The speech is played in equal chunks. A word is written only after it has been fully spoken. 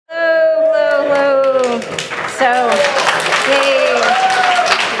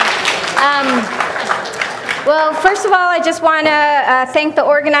first of all, I just want to thank the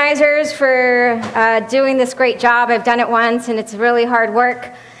organizers for doing this great job. I've done it once, and it's really hard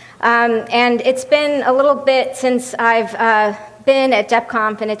work. And it's been a little bit since I've been at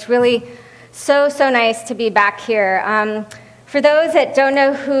DebConf, and it's really so nice to be back here. For those that don't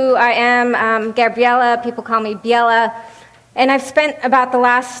know who I am, Gabriella, people call me Biella, and I've spent about the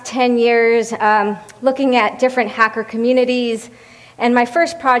last 10 years looking at different hacker communities. And my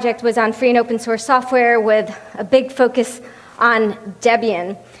first project was on free and open source software with a big focus on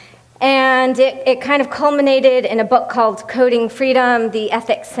Debian. And it kind of culminated in a book called Coding Freedom, the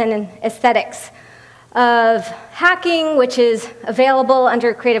Ethics and Aesthetics of Hacking, which is available under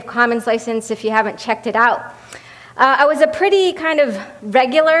a Creative Commons license if you haven't checked it out. I was a pretty kind of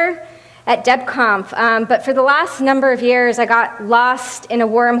regular at DebConf, but for the last number of years I got lost in a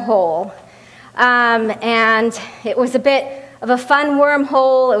wormhole. And it was a bit of a fun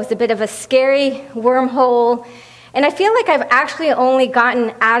wormhole, it was a bit of a scary wormhole, and I feel like I've actually only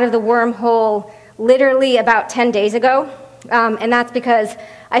gotten out of the wormhole literally about 10 days ago, and that's because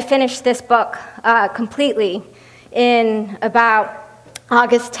I finished this book completely in about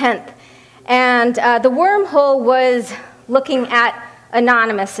August 10th. And the wormhole was looking at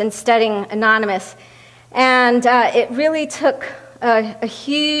Anonymous and studying Anonymous, and it really took a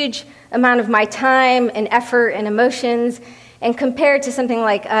huge amount of my time and effort and emotions, and compared to something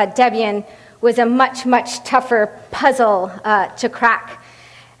like Debian, was a much tougher puzzle to crack.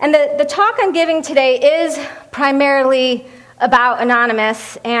 And the talk I'm giving today is primarily about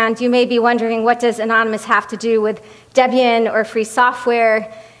Anonymous, and you may be wondering, what does Anonymous have to do with Debian or free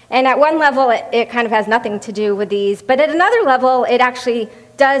software? And at one level, it kind of has nothing to do with these, but at another level, it actually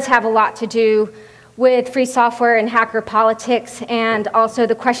does have a lot to do with free software and hacker politics, and also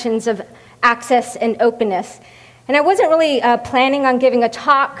the questions of access and openness. And I wasn't really planning on giving a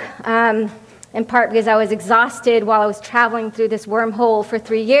talk, in part because I was exhausted while I was traveling through this wormhole for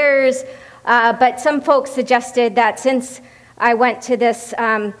 3 years, but some folks suggested that since I went to this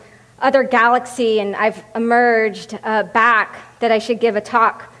other galaxy and I've emerged back, that I should give a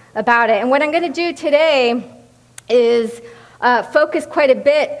talk about it. And what I'm going to do today is focus quite a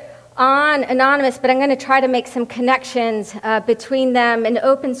bit on Anonymous, but I'm going to try to make some connections between them and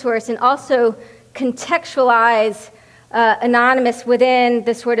open source, and also contextualize Anonymous within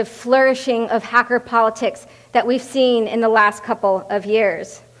the sort of flourishing of hacker politics that we've seen in the last couple of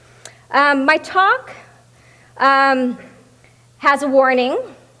years. My talk has a warning.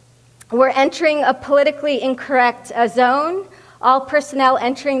 We're entering a politically incorrect zone. All personnel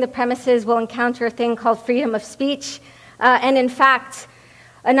entering the premises will encounter a thing called freedom of speech, and in fact,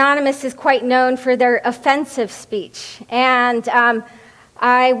 Anonymous is quite known for their offensive speech. And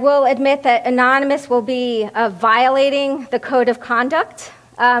I will admit that Anonymous will be violating the code of conduct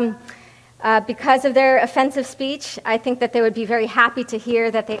because of their offensive speech. I think that they would be very happy to hear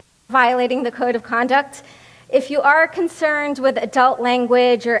that they are violating the code of conduct. If you are concerned with adult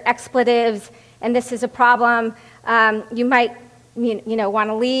language or expletives, and this is a problem, you might want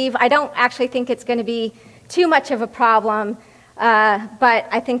to leave. I don't actually think it's going to be too much of a problem, but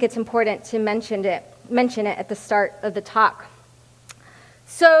I think it's important to mention it at the start of the talk.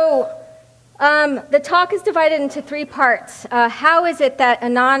 So the talk is divided into 3 parts. How is it that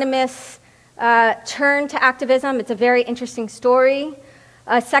Anonymous turned to activism? It's a very interesting story.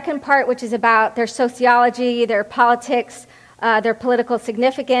 Second part, which is about their sociology, their politics, their political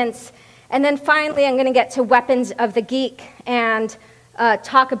significance. And then finally, I'm going to get to weapons of the geek and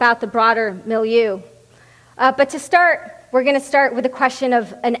talk about the broader milieu. But to start, we're going to start with the question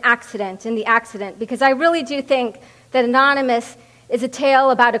of an accident and the accident, because I really do think that Anonymous is a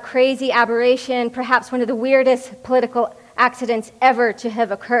tale about a crazy aberration, perhaps one of the weirdest political accidents ever to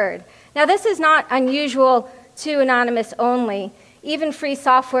have occurred. Now, this is not unusual to Anonymous only. Even free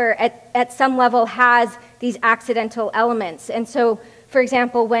software at some level has these accidental elements. And so, for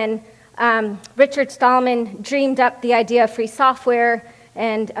example, when Richard Stallman dreamed up the idea of free software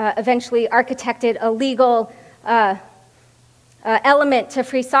and eventually architected a legal element to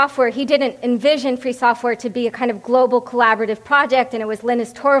free software, he didn't envision free software to be a kind of global collaborative project, and it was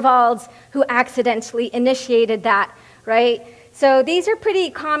Linus Torvalds who accidentally initiated that, right? So these are pretty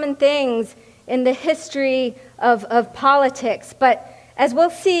common things in the history of politics, but as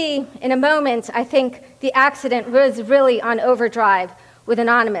we'll see in a moment, I think the accident was really on overdrive with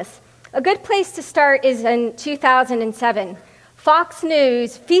Anonymous. A good place to start is in 2007. Fox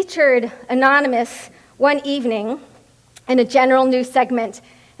News featured Anonymous one evening in a general news segment,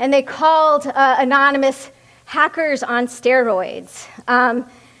 and they called Anonymous hackers on steroids.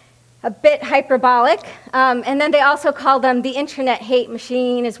 A bit hyperbolic, and then they also called them the internet hate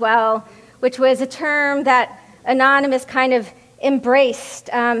machine as well, which was a term that Anonymous kind of embraced,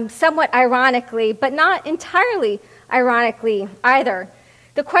 somewhat ironically, but not entirely ironically either.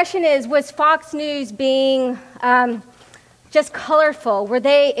 The question is, was Fox News being just colorful? Were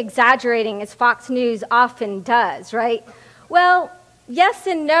they exaggerating, as Fox News often does, right? Well, yes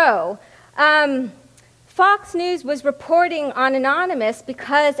and no. Fox News was reporting on Anonymous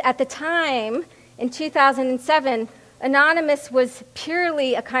because at the time, in 2007, Anonymous was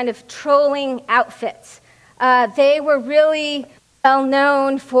purely a kind of trolling outfit. They were really well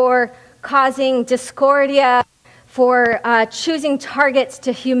known for causing discordia, for choosing targets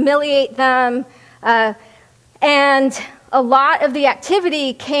to humiliate them, and a lot of the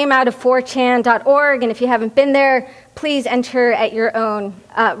activity came out of 4chan.org, and if you haven't been there, please enter at your own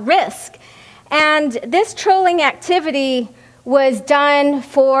risk. And this trolling activity was done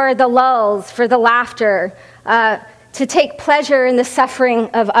for the lulz, for the laughter, to take pleasure in the suffering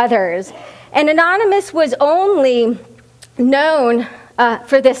of others. And Anonymous was only known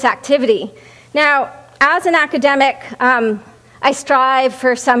for this activity. Now, as an academic, I strive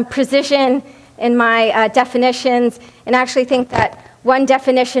for some precision in my definitions, and actually think that one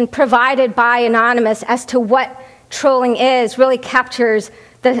definition provided by Anonymous as to what trolling is really captures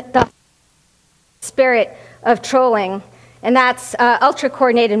the spirit of trolling, and that's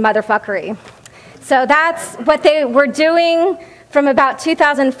ultra-coordinated motherfuckery. So that's what they were doing from about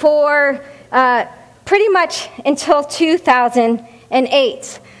 2004, pretty much until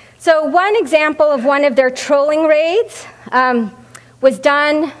 2008. So one example of one of their trolling raids was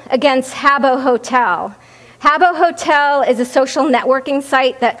done against Habbo Hotel. Habbo Hotel is a social networking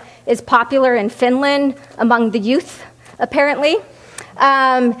site that is popular in Finland among the youth, apparently.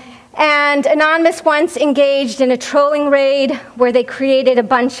 And Anonymous once engaged in a trolling raid where they created a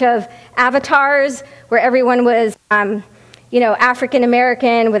bunch of avatars where everyone was, African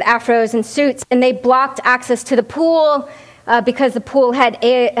American with afros and suits, and they blocked access to the pool because the pool had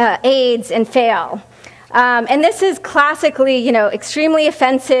AIDS and fail. And this is classically, extremely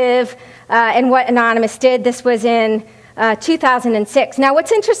offensive. And what Anonymous did, this was in 2006. Now,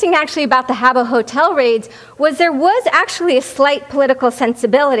 what's interesting actually about the Habbo Hotel raids was there was actually a slight political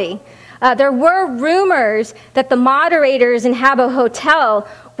sensibility. There were rumors that the moderators in Habbo Hotel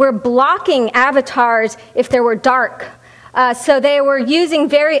were blocking avatars if they were dark. So they were using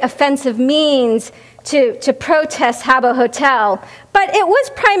very offensive means to protest Habbo Hotel. But it was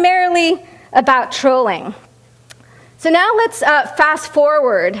primarily about trolling. So now let's fast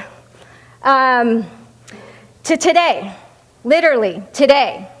forward to today, literally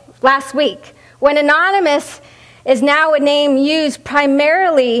today, last week, when Anonymous is now a name used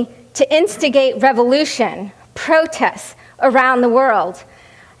primarily to instigate revolution, protests around the world.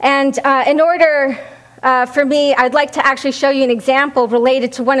 And in order for me, I'd like to actually show you an example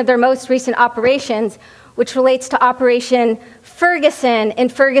related to one of their most recent operations, which relates to Operation Ferguson in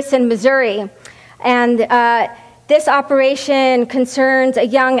Ferguson, Missouri. And this operation concerns a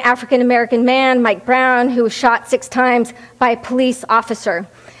young African-American man, Mike Brown, who was shot 6 times by a police officer.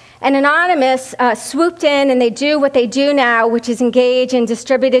 And Anonymous swooped in, and they do what they do now, which is engage in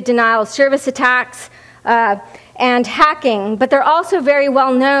distributed denial of service attacks and hacking. But they're also very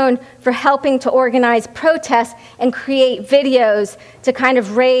well known for helping to organize protests and create videos to kind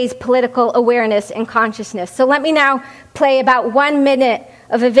of raise political awareness and consciousness. So let me now play about 1 minute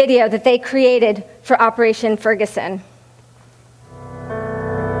of a video that they created for Operation Ferguson.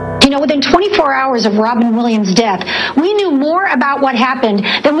 Within 24 hours of Robin Williams' death, we knew more about what happened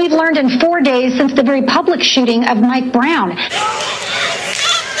than we've learned in 4 days since the very public shooting of Mike Brown.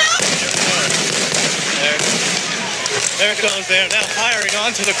 There it goes. They're now firing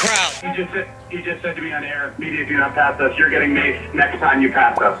onto the crowd. He just said to me on air, media, do not pass us. You're getting maced next time you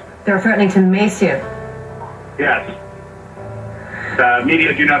pass us. They're threatening to mace you. Yes.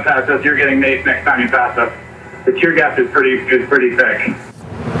 Media, do not pass us. You're getting maced next time you pass us. The tear gas is pretty thick.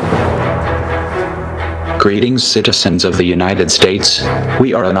 Greetings, citizens of the United States.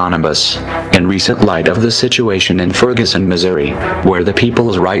 We are Anonymous. In recent light of the situation in Ferguson, Missouri, where the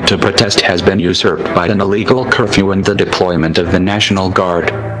people's right to protest has been usurped by an illegal curfew and the deployment of the National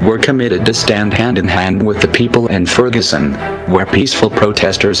Guard, we're committed to stand hand in hand with the people in Ferguson, where peaceful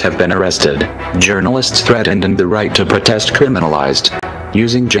protesters have been arrested, journalists threatened, and the right to protest criminalized.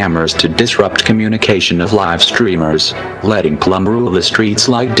 Using jammers to disrupt communication of live streamers, letting Plum rule the streets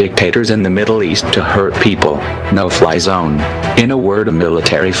like dictators in the Middle East to hurt people. No-fly zone. In a word, a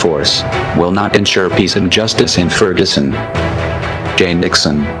military force will not ensure peace and justice in Ferguson. Jay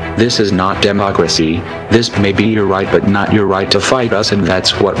Nixon, this is not democracy. This may be your right, but not your right to fight us, and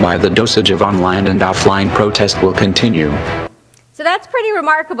that's why the dosage of online and offline protest will continue. So that's pretty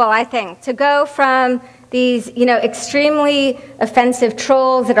remarkable, I think, to go from these, extremely offensive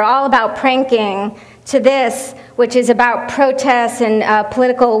trolls that are all about pranking, to this, which is about protests and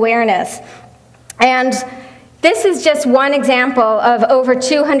political awareness. And this is just one example of over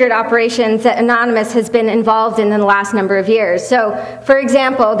 200 operations that Anonymous has been involved in the last number of years. So, for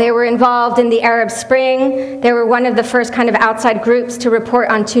example, they were involved in the Arab Spring. They were one of the first kind of outside groups to report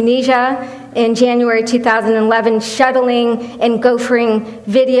on Tunisia in January 2011, shuttling and gophering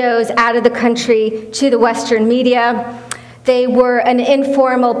videos out of the country to the Western media. They were an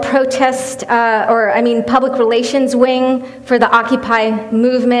informal protest, public relations wing for the Occupy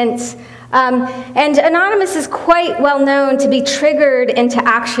movement. And Anonymous is quite well known to be triggered into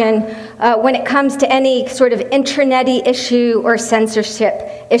action when it comes to any sort of internet-y issue or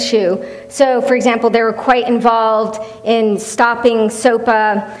censorship issue. So, for example, they were quite involved in stopping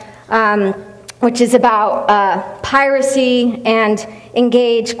SOPA, which is about piracy, and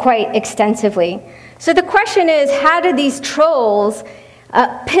engage quite extensively. So the question is, how do these trolls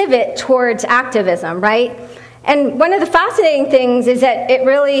pivot towards activism, right? And one of the fascinating things is that it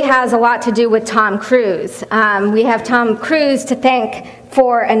really has a lot to do with Tom Cruise. We have Tom Cruise to thank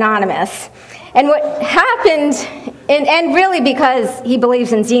for Anonymous. And what happened, and really because he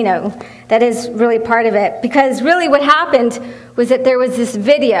believes in Xeno, that is really part of it, because really what happened was that there was this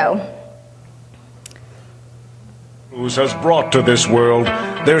video. Cruise has brought to this world,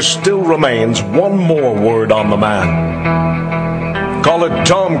 there still remains one more word on the man. Call it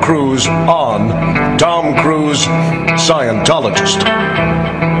Tom Cruise on Tom Cruise Scientologist.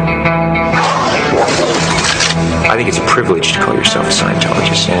 I think it's a privilege to call yourself a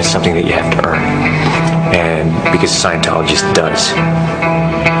Scientologist, and it's something that you have to earn. And because a Scientologist does,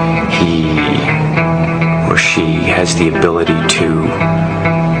 he or she has the ability to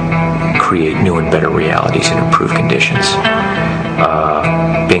create new and better realities and improve conditions.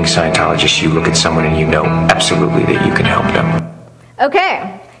 Being a Scientologist, you look at someone and you know absolutely that you can help them.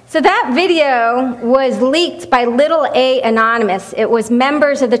 Okay, so that video was leaked by Little A Anonymous. It was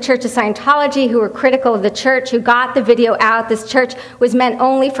members of the Church of Scientology who were critical of the church who got the video out. This church was meant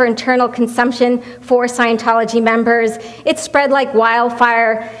only for internal consumption for Scientology members. It spread like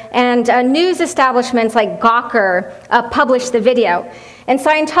wildfire, and news establishments like Gawker published the video. And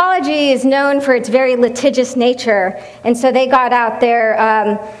Scientology is known for its very litigious nature, and so they got out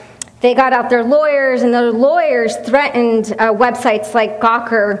their lawyers, and the lawyers threatened websites like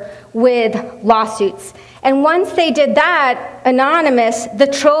Gawker with lawsuits. And once they did that, Anonymous, the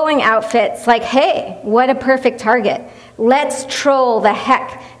trolling outfit's like, hey, what a perfect target. Let's troll the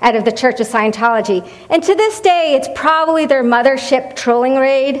heck out of the Church of Scientology. And to this day, it's probably their mothership trolling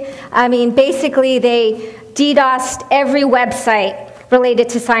raid. I mean, basically, they DDoSed every website related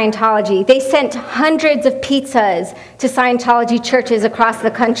to Scientology. They sent hundreds of pizzas to Scientology churches across the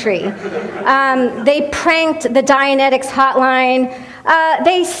country. They pranked the Dianetics hotline.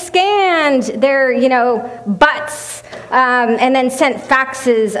 They scanned their, butts and then sent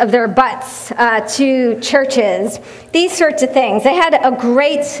faxes of their butts to churches. These sorts of things. They had a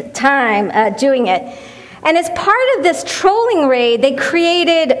great time doing it. And as part of this trolling raid, they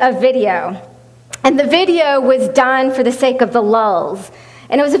created a video. And the video was done for the sake of the lulz.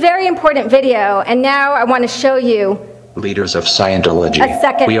 And it was a very important video, and now I want to show you leaders of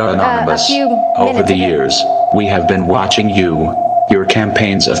Scientology. We are Anonymous. Over the years, we have been watching you, your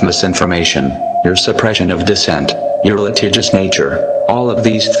campaigns of misinformation, your suppression of dissent, your litigious nature. All of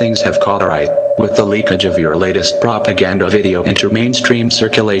these things have caught our eye. With the leakage of your latest propaganda video into mainstream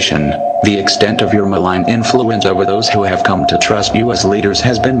circulation, the extent of your malign influence over those who have come to trust you as leaders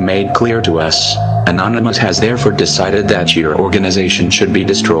has been made clear to us. Anonymous has therefore decided that your organization should be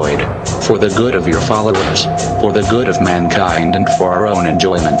destroyed. For the good of your followers, for the good of mankind, and for our own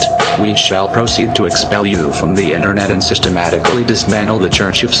enjoyment, we shall proceed to expel you from the internet and systematically dismantle the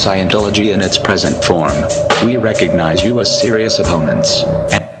Church of Scientology in its present form. We recognize you as serious opponents.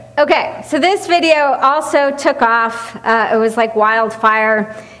 Okay, so this video also took off. It was like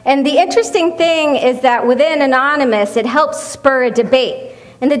wildfire. And the interesting thing is that within Anonymous, it helped spur a debate.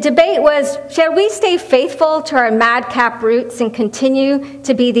 And the debate was, shall we stay faithful to our madcap roots and continue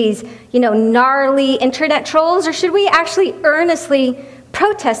to be these, gnarly internet trolls, or should we actually earnestly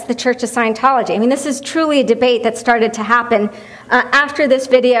protest the Church of Scientology? I mean, this is truly a debate that started to happen after this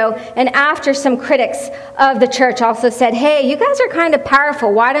video, and after some critics of the church also said, hey, you guys are kind of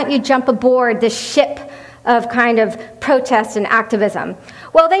powerful. Why don't you jump aboard this ship of kind of protest and activism?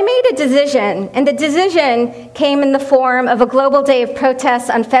 Well, they made a decision, and the decision came in the form of a global day of protests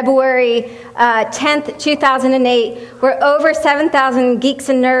on February 10th, 2008, where over 7,000 geeks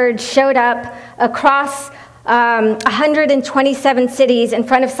and nerds showed up across 127 cities in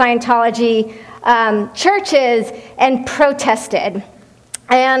front of Scientology churches and protested.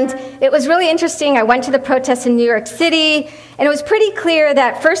 And it was really interesting. I went to the protests in New York City, and it was pretty clear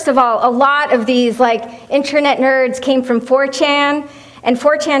that, first of all, a lot of these internet nerds came from 4chan, and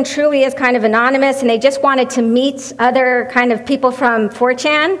 4chan truly is kind of anonymous, and they just wanted to meet other kind of people from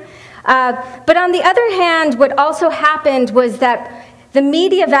 4chan. But on the other hand, what also happened was that the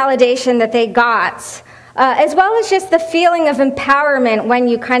media validation that they got, as well as just the feeling of empowerment when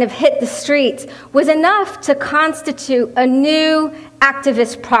you kind of hit the streets, was enough to constitute a new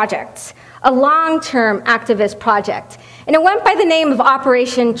activist project, a long-term activist project. And it went by the name of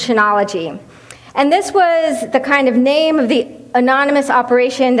Operation Chinology. And this was the kind of name of the anonymous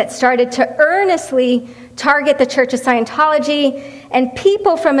operation that started to earnestly target the Church of Scientology, and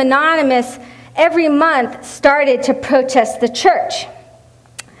people from Anonymous every month started to protest the church.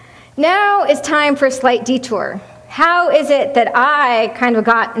 Now is time for a slight detour. How is it that I kind of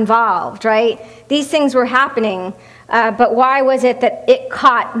got involved, right? These things were happening, but why was it that it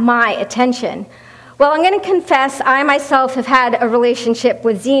caught my attention? Well, I'm going to confess, I myself have had a relationship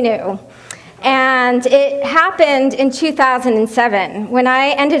with Xenu. And it happened in 2007 when I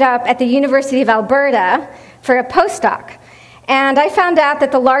ended up at the University of Alberta for a postdoc. And I found out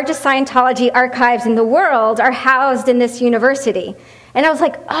that the largest Scientology archives in the world are housed in this university. And I was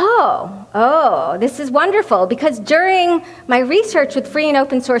like, oh, this is wonderful, because during my research with free and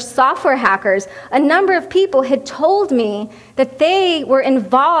open source software hackers, a number of people had told me that they were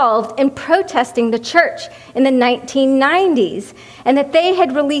involved in protesting the church in the 1990s, and that they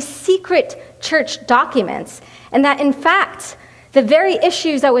had released secret church documents, and that in fact, the very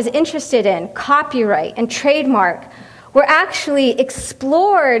issues I was interested in, copyright and trademark, were actually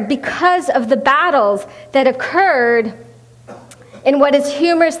explored because of the battles that occurred in what is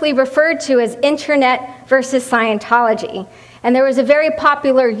humorously referred to as Internet versus Scientology. And there was a very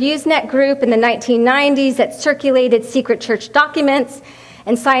popular Usenet group in the 1990s that circulated secret church documents,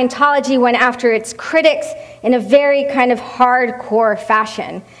 and Scientology went after its critics in a very kind of hardcore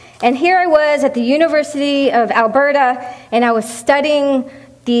fashion. And here I was at the University of Alberta, and I was studying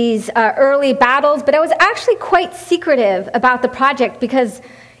these early battles, but I was actually quite secretive about the project because,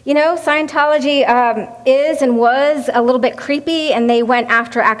 you know, Scientology is and was a little bit creepy, and they went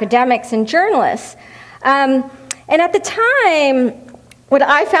after academics and journalists. And at the time, what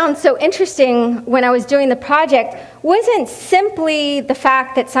I found so interesting when I was doing the project wasn't simply the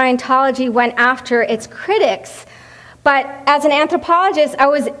fact that Scientology went after its critics, but as an anthropologist, I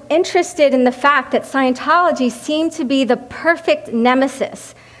was interested in the fact that Scientology seemed to be the perfect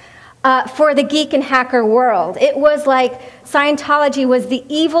nemesis for the geek and hacker world. It was like Scientology was the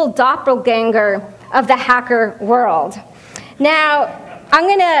evil doppelganger of the hacker world. Now, I'm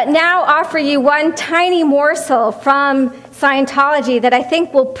going to now offer you one tiny morsel from Scientology that I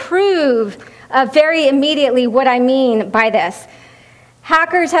think will prove very immediately what I mean by this.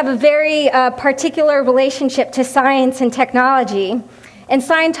 Hackers have a very particular relationship to science and technology, and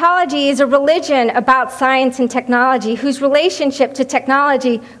Scientology is a religion about science and technology whose relationship to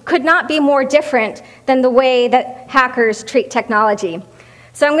technology could not be more different than the way that hackers treat technology.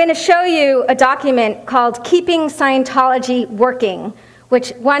 So I'm going to show you a document called Keeping Scientology Working,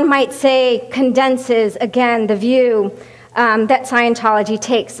 which one might say condenses, again, the view that Scientology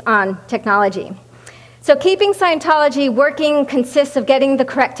takes on technology. So keeping Scientology working consists of getting the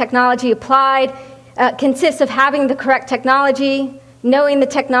correct technology applied, consists of having the correct technology, knowing the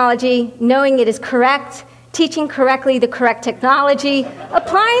technology, knowing it is correct, teaching correctly the correct technology,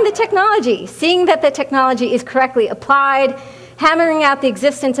 applying the technology, seeing that the technology is correctly applied, hammering out the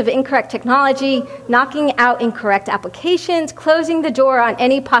existence of incorrect technology, knocking out incorrect applications, closing the door on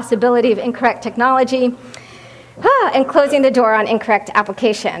any possibility of incorrect technology, and closing the door on incorrect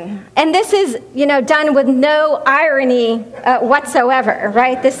application. And this is, you know, done with no irony whatsoever,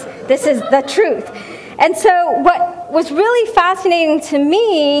 right? This is the truth. And so what was really fascinating to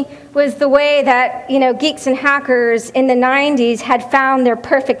me was the way that, you know, geeks and hackers in the 90s had found their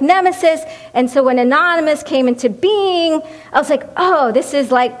perfect nemesis. And so when Anonymous came into being, I was like, oh, this is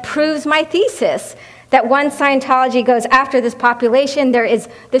like proves my thesis that once Scientology goes after this population, there is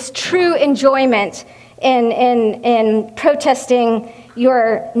this true enjoyment in protesting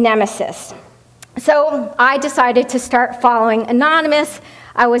your nemesis. So I decided to start following Anonymous.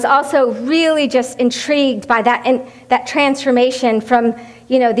 I was also really just intrigued by that transformation from,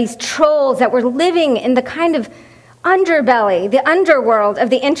 you know, these trolls that were living in the kind of underbelly, the underworld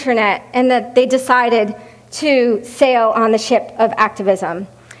of the internet, and that they decided to sail on the ship of activism.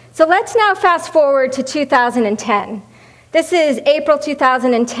 So let's now fast forward to 2010. This is April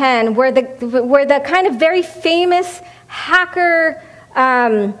 2010, where the kind of very famous hacker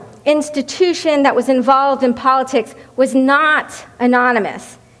institution that was involved in politics was not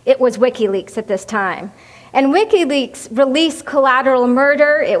anonymous. It was WikiLeaks at this time. And WikiLeaks released Collateral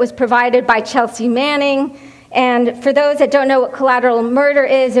Murder. It was provided by Chelsea Manning. And for those that don't know what Collateral Murder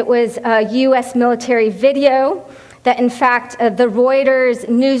is, it was a US military video that in fact the Reuters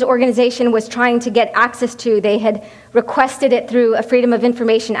news organization was trying to get access to. They had requested it through a Freedom of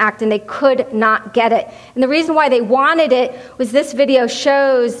Information Act and they could not get it. And the reason why they wanted it was this video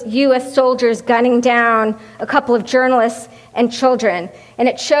shows US soldiers gunning down a couple of journalists and children. And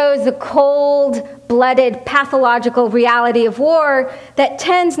it shows the cold-blooded, pathological reality of war that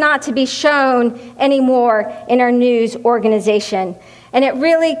tends not to be shown anymore in our news organization. And it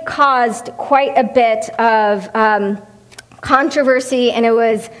really caused quite a bit of controversy, and it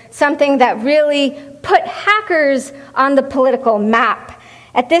was something that really put hackers on the political map.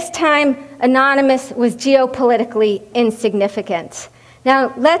 At this time, Anonymous was geopolitically insignificant.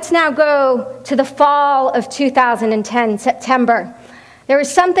 Now, let's now go to the fall of 2010, September. There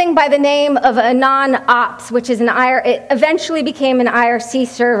was something by the name of AnonOps, which is it eventually became an IRC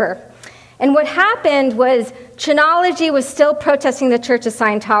server. And what happened was Chinology was still protesting the Church of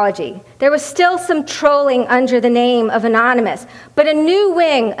Scientology. There was still some trolling under the name of Anonymous. But a new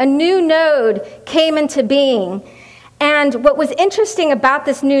wing, a new node came into being. And what was interesting about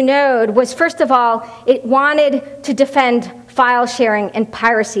this new node was, first of all, it wanted to defend file sharing and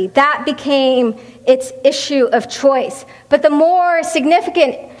piracy. That became its issue of choice. But the more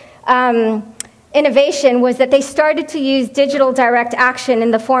significant innovation was that they started to use digital direct action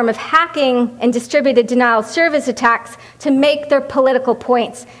in the form of hacking and distributed denial of service attacks to make their political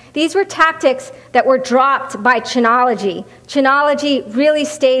points. These were tactics that were dropped by Chinology. Chinology really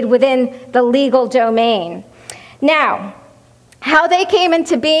stayed within the legal domain. Now, how they came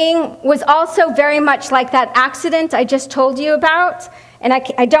into being was also very much like that accident I just told you about. And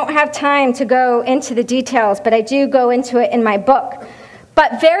I don't have time to go into the details, but I do go into it in my book.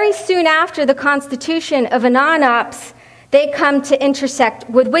 But very soon after the constitution of AnonOps, they come to intersect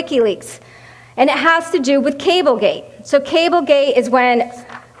with WikiLeaks. And it has to do with Cablegate. So Cablegate is when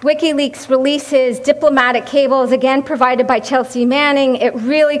WikiLeaks releases diplomatic cables, again provided by Chelsea Manning. It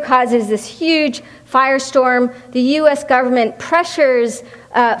really causes this huge firestorm. The US government pressures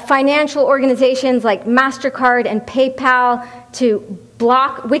financial organizations like MasterCard and PayPal to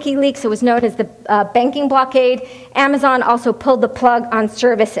block WikiLeaks. It was known as the banking blockade. Amazon also pulled the plug on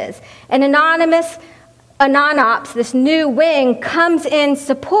services. And AnonOps, this new wing, comes in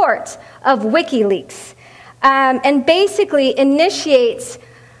support of WikiLeaks and basically initiates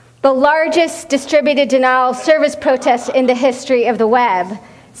the largest distributed denial of service protest in the history of the web.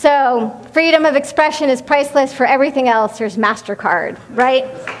 So freedom of expression is priceless. For everything else, there's MasterCard, right?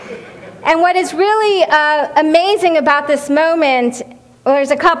 And what is really amazing about this moment, well, there's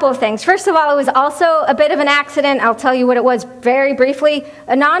a couple of things. First of all, it was also a bit of an accident. I'll tell you what it was very briefly.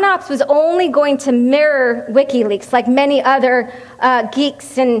 AnonOps was only going to mirror WikiLeaks, like many other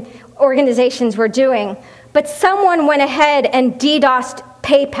geeks and organizations were doing. But someone went ahead and DDoSed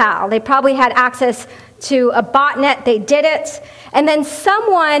PayPal. They probably had access to a botnet. They did it. And then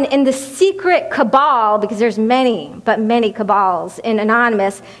someone in the secret cabal, because there's many, but many cabals in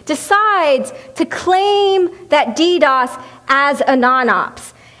Anonymous, decides to claim that DDoS as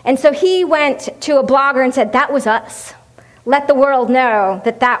AnonOps. And so he went to a blogger and said, that was us. Let the world know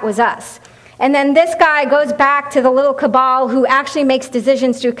that that was us. And then this guy goes back to the little cabal who actually makes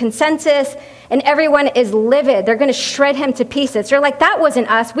decisions through consensus, and everyone is livid. They're going to shred him to pieces. They're like, that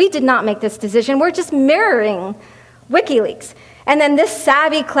wasn't us. We did not make this decision. We're just mirroring WikiLeaks. And then this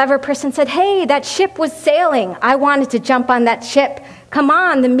savvy, clever person said, hey, that ship was sailing. I wanted to jump on that ship. Come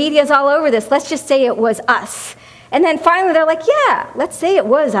on, the media's all over this. Let's just say it was us. And then finally they're like, yeah, let's say it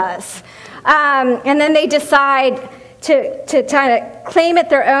was us. And then they decide to kind of claim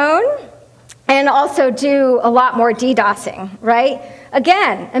it their own and also do a lot more DDoSing, right?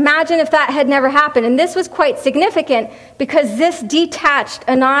 Again, imagine if that had never happened. And this was quite significant because this detached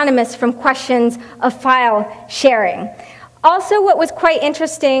Anonymous from questions of file sharing. Also, what was quite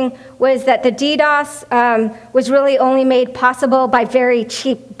interesting was that the DDoS was really only made possible by very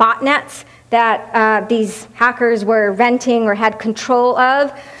cheap botnets that these hackers were renting or had control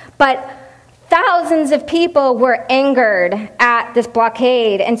of. But thousands of people were angered at this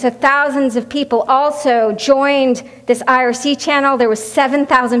blockade, and so thousands of people also joined this IRC channel. There was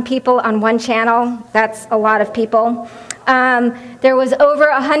 7,000 people on one channel. That's a lot of people. There was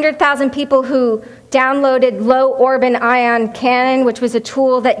over 100,000 people who downloaded low Orban ion cannon, which was a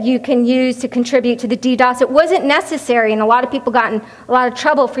tool that you can use to contribute to the DDoS. It wasn't necessary, and a lot of people got in a lot of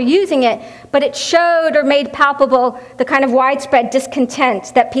trouble for using it, but it showed or made palpable the kind of widespread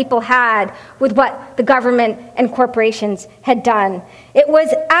discontent that people had with what the government and corporations had done. It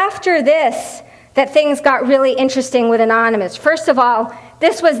was after this that things got really interesting with Anonymous. First of all,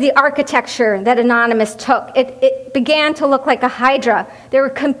 this was the architecture that Anonymous took. It began to look like a hydra. There were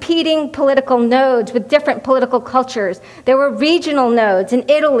competing political nodes with different political cultures. There were regional nodes in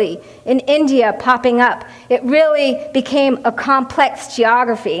Italy, in India popping up. It really became a complex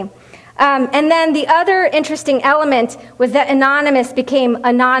geography. And then the other interesting element was that Anonymous became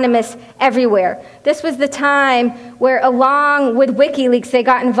anonymous everywhere. This was the time where, along with WikiLeaks, they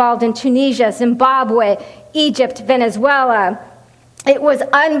got involved in Tunisia, Zimbabwe, Egypt, Venezuela. It was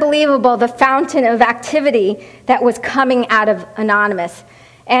unbelievable, the fountain of activity that was coming out of Anonymous.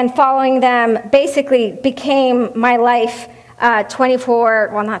 And following them basically became my life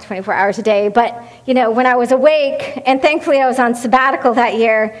 24, not 24 hours a day, but when I was awake, and thankfully I was on sabbatical that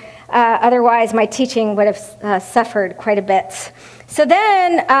year, otherwise my teaching would have suffered quite a bit. So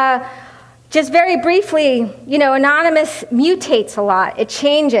then, just very briefly, Anonymous mutates a lot, it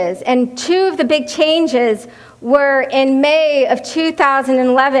changes, and two of the big changes were in May of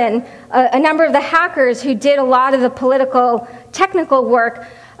 2011, a number of the hackers who did a lot of the political, technical work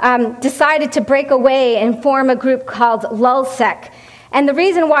decided to break away and form a group called LulzSec. And the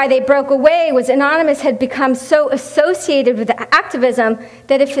reason why they broke away was Anonymous had become so associated with activism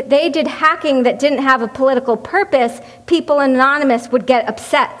that if they did hacking that didn't have a political purpose, people in Anonymous would get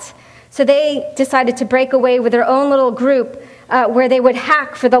upset. So they decided to break away with their own little group where they would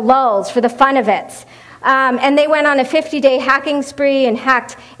hack for the lulz, for the fun of it. And they went on a 50-day hacking spree and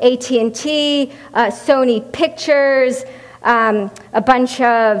hacked AT&T, Sony Pictures, a bunch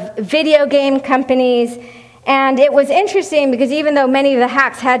of video game companies. And it was interesting because even though many of the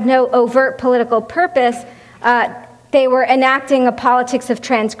hacks had no overt political purpose, they were enacting a politics of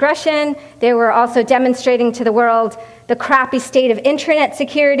transgression. They were also demonstrating to the world the crappy state of internet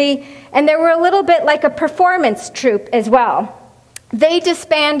security. And they were a little bit like a performance troupe as well. They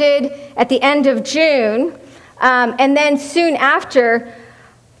disbanded at the end of June, and then soon after,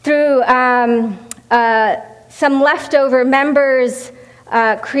 through some leftover members,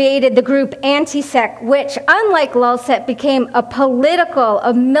 created the group Anti-Sec, which, unlike LulzSec, became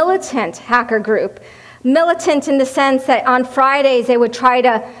a militant hacker group. Militant in the sense that on Fridays they would try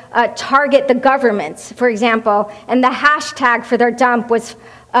to target the governments, for example, and the hashtag for their dump was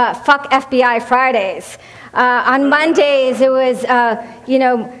fuck FBI Fridays. On Mondays, it was,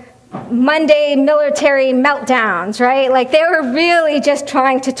 Monday military meltdowns, right? Like they were really just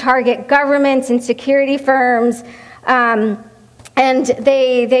trying to target governments and security firms, and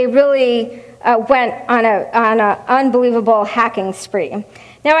they really went on an unbelievable hacking spree.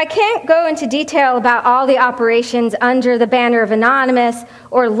 Now, I can't go into detail about all the operations under the banner of Anonymous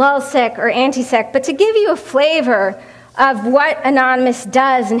or LulzSec or Anti-Sec, but to give you a flavor of what Anonymous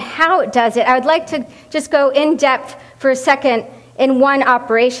does and how it does it, I would like to just go in depth for a second in one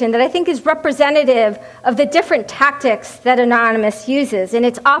operation that I think is representative of the different tactics that Anonymous uses, and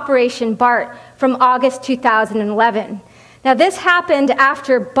it's Operation BART from August 2011. Now, this happened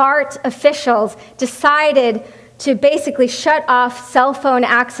after BART officials decided to basically shut off cell phone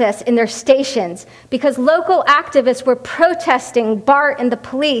access in their stations because local activists were protesting BART and the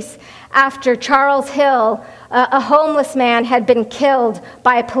police after Charles Hill, a homeless man, had been killed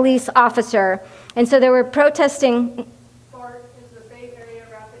by a police officer. And so they were protesting. BART is the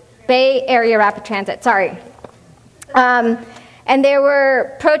Bay Area Rapid Transit, sorry. And they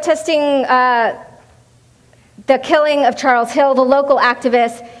were protesting the killing of Charles Hill, the local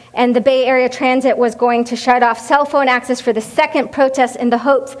activist, and the Bay Area Transit was going to shut off cell phone access for the second protest in the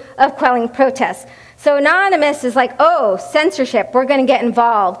hopes of quelling protests. So Anonymous is like, oh, censorship, we're going to get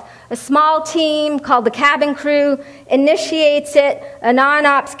involved. A small team called the Cabin Crew initiates it.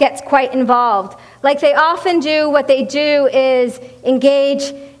 AnonOps gets quite involved. Like they often do, what they do is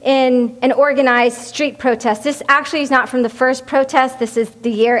engage in an organized street protest. This actually is not from the first protest. This is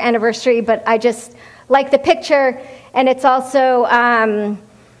the year anniversary, but I just like the picture, and it's also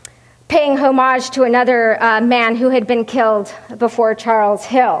paying homage to another man who had been killed before Charles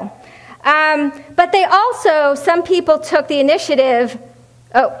Hill. But they also, some people took the initiative.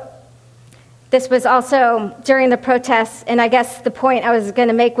 Oh, this was also during the protests, and I guess the point I was going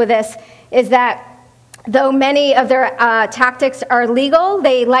to make with this is that though many of their tactics are legal,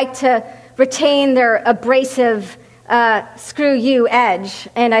 they like to retain their abrasive screw you edge,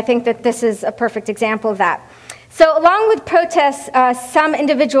 and I think that this is a perfect example of that. So along with protests, some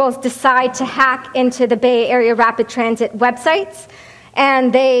individuals decide to hack into the Bay Area Rapid Transit websites,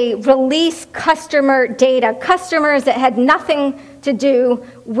 and they release customer data, customers that had nothing to do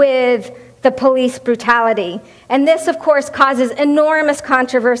with the police brutality. And this, of course, causes enormous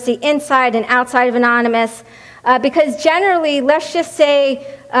controversy inside and outside of Anonymous, because generally, let's just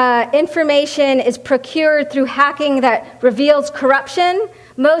say information is procured through hacking that reveals corruption.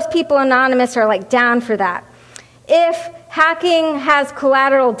 Most people Anonymous are like down for that. If hacking has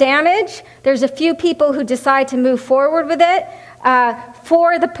collateral damage, there's a few people who decide to move forward with it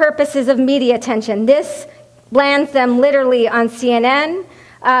for the purposes of media attention. This lands them literally on CNN.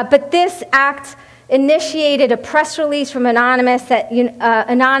 But this act initiated a press release from Anonymous that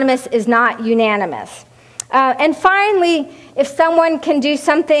Anonymous is not unanimous. And finally, if someone can do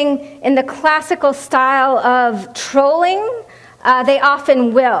something in the classical style of trolling, they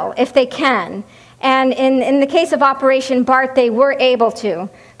often will, if they can. And in the case of Operation BART, they were able to.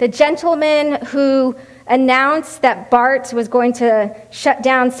 The gentleman who announced that BART was going to shut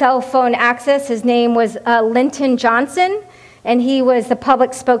down cell phone access, his name was Linton Johnson, and he was the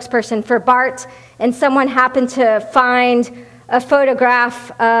public spokesperson for BART, and someone happened to find a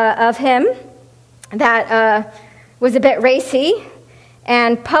photograph of him that was a bit racy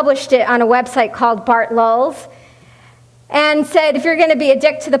and published it on a website called BART Lulz, and said, if you're going to be a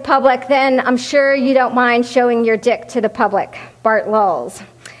dick to the public, then I'm sure you don't mind showing your dick to the public, BART Lulz.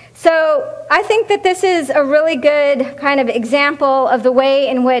 So I think that this is a really good kind of example of the way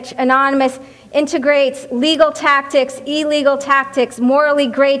in which Anonymous integrates legal tactics, illegal tactics, morally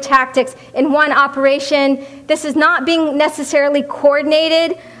gray tactics in one operation. This is not being necessarily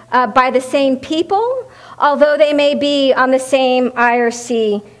coordinated by the same people, although they may be on the same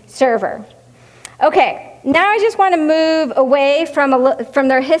IRC server. Okay, now I just want to move away from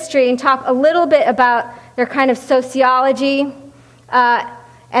their history and talk a little bit about their kind of sociology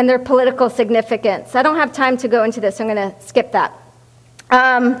and their political significance. I don't have time to go into this, so I'm going to skip that.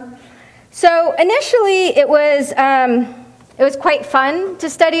 So initially, it was quite fun to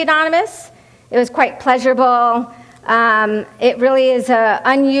study Anonymous. It was quite pleasurable. It really is an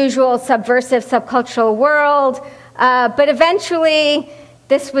unusual, subversive, subcultural world. But eventually,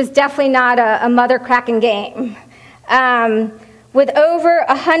 this was definitely not a mother-cracking game. With over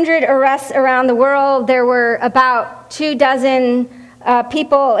 100 arrests around the world, there were about 24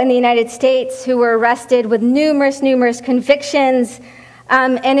 people in the United States who were arrested with numerous convictions.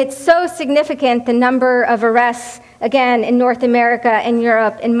 And it's so significant, the number of arrests, again, in North America and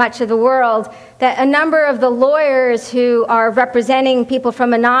Europe and much of the world, that a number of the lawyers who are representing people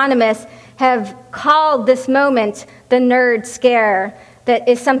from Anonymous have called this moment the nerd scare. That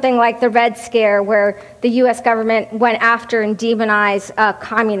is something like the Red Scare, where the US government went after and demonized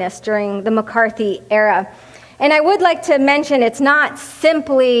communists during the McCarthy era. And I would like to mention it's not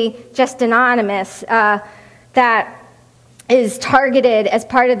simply just Anonymous that is targeted as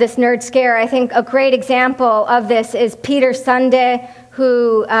part of this nerd scare. I think a great example of this is Peter Sunde,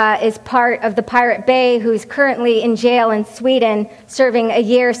 who is part of the Pirate Bay, who's currently in jail in Sweden, serving a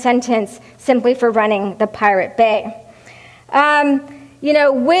year sentence simply for running the Pirate Bay. You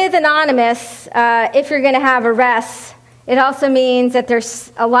know, with Anonymous, if you're going to have arrests, it also means that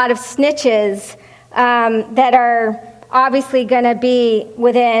there's a lot of snitches that are obviously going to be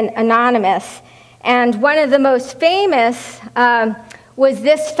within Anonymous. And one of the most famous was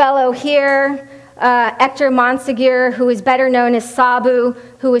this fellow here, Hector Monsegur, who is better known as Sabu,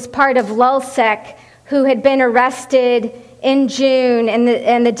 who was part of LulzSec, who had been arrested in June,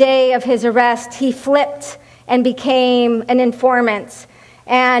 and the day of his arrest, he flipped and became an informant.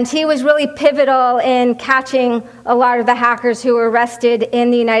 And he was really pivotal in catching a lot of the hackers who were arrested in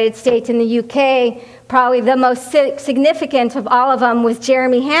the United States and the UK. Probably the most significant of all of them was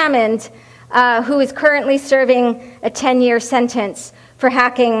Jeremy Hammond, who is currently serving a 10-year sentence for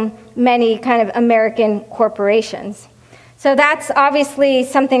hacking many kind of American corporations. So that's obviously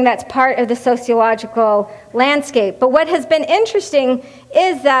something that's part of the sociological landscape. But what has been interesting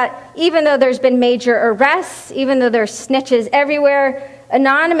is that even though there's been major arrests, even though there's snitches everywhere,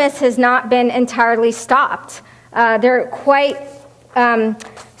 Anonymous has not been entirely stopped. They're quite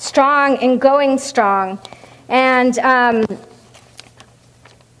strong and going strong. And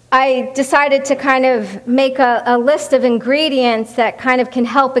I decided to kind of make a list of ingredients that kind of can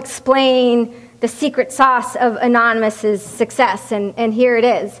help explain the secret sauce of Anonymous's success, and here it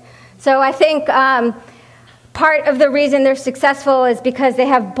is. So I think part of the reason they're successful is because they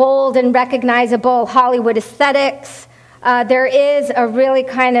have bold and recognizable Hollywood aesthetics. There is a really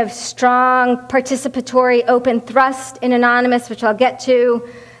kind of strong participatory open thrust in Anonymous, which I'll get to.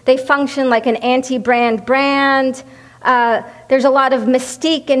 They function like an anti-brand brand. There's a lot of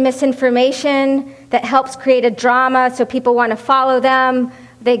mystique and misinformation that helps create a drama so people want to follow them.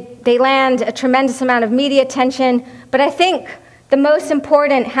 They land a tremendous amount of media attention. But I think the most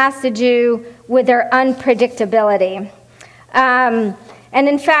important has to do with their unpredictability. And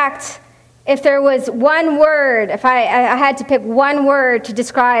in fact, if there was one word, if I had to pick one word to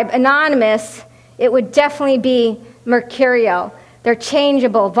describe Anonymous, it would definitely be mercurial. They're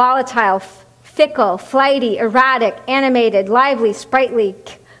changeable, volatile, fickle, flighty, erratic, animated, lively, sprightly,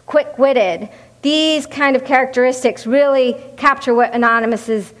 quick-witted. These kind of characteristics really capture what Anonymous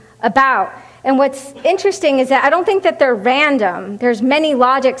is about. And what's interesting is that I don't think that they're random. There's many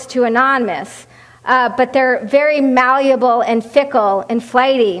logics to Anonymous, but they're very malleable and fickle and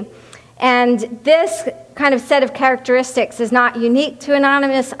flighty. And this kind of set of characteristics is not unique to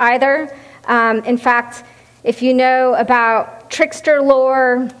Anonymous either. In fact, if you know about trickster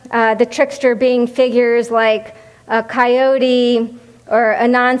lore, the trickster being figures like Coyote or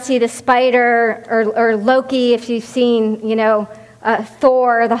Anansi the spider or Loki, if you've seen, you know,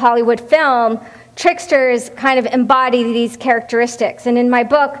 Thor, the Hollywood film, tricksters kind of embody these characteristics. And in my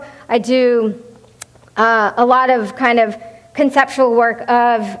book, I do a lot of kind of conceptual work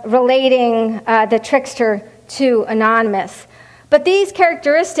of relating the trickster to Anonymous. But these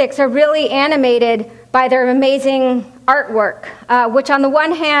characteristics are really animated by their amazing artwork, which on the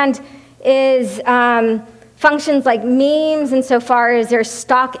one hand is functions like memes insofar as they're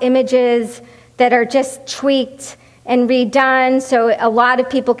stock images that are just tweaked and redone, so a lot of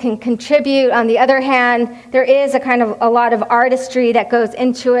people can contribute. On the other hand, there is a lot of artistry that goes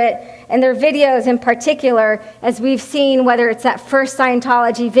into it, and their videos in particular, as we've seen, whether it's that first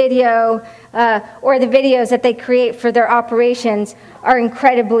Scientology video or the videos that they create for their operations, are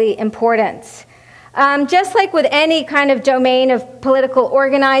incredibly important. Just like with any kind of domain of political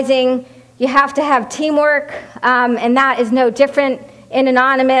organizing, you have to have teamwork, and that is no different in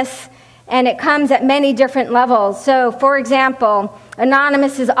Anonymous. And it comes at many different levels. So, for example,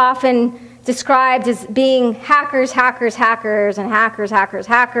 Anonymous is often described as being hackers, hackers, hackers, and hackers, hackers,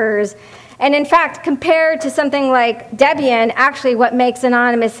 hackers. And in fact, compared to something like Debian, actually what makes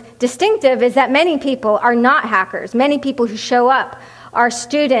Anonymous distinctive is that many people are not hackers. Many people who show up are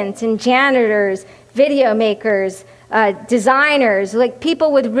students and janitors, video makers, designers, like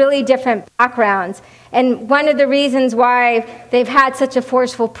people with really different backgrounds. And one of the reasons why they've had such a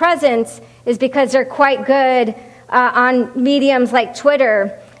forceful presence is because they're quite good on mediums like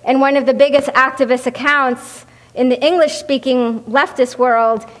Twitter. And one of the biggest activist accounts in the English-speaking leftist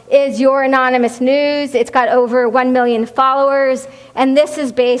world is Your Anonymous News. It's got over 1 million followers, and this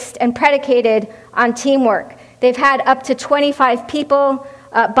is based and predicated on teamwork. They've had up to 25 people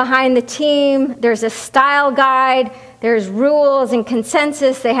behind the team. There's a style guide. There's rules and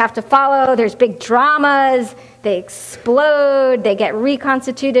consensus they have to follow. There's big dramas. They explode. They get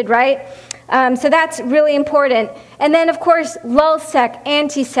reconstituted, right? So that's really important. And then, of course, lulsec,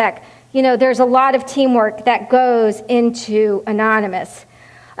 anti-sec. You know, there's a lot of teamwork that goes into Anonymous.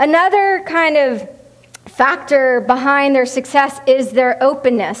 Another kind of factor behind their success is their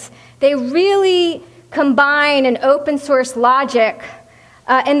openness. They really combine an open source logic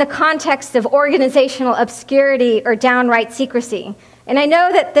in the context of organizational obscurity or downright secrecy. And I know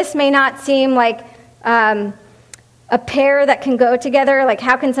that this may not seem like a pair that can go together, like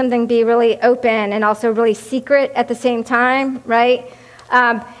how can something be really open and also really secret at the same time, right?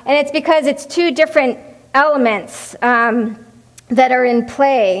 And it's because it's two different elements that are in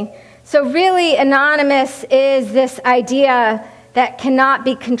play. So really, Anonymous is this idea that cannot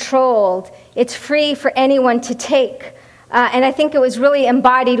be controlled. It's free for anyone to take. And I think it was really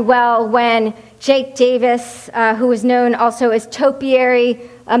embodied well when Jake Davis, who was known also as Topiary,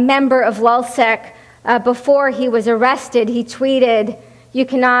 a member of lulsec, before he was arrested, he tweeted, "You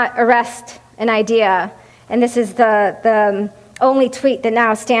cannot arrest an idea." And this is the only tweet that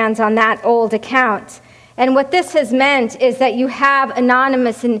now stands on that old account. And what this has meant is that you have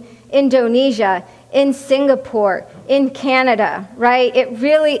Anonymous in Indonesia, in Singapore, in Canada, right? It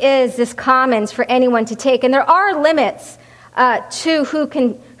really is this commons for anyone to take. And there are limits to who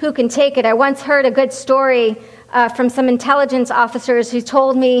can take it. I once heard a good story from some intelligence officers who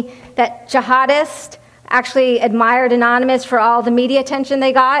told me that jihadists actually admired Anonymous for all the media attention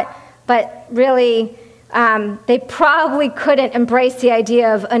they got, but really they probably couldn't embrace the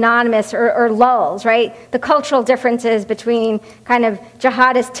idea of Anonymous or lulz, right? The cultural differences between kind of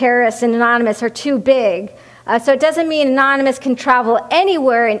jihadist terrorists and Anonymous are too big. So it doesn't mean Anonymous can travel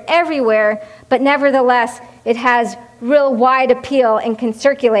anywhere and everywhere, but nevertheless, it has real wide appeal and can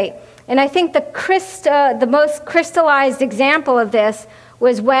circulate. And I think the most crystallized example of this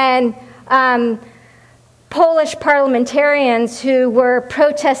was when Polish parliamentarians who were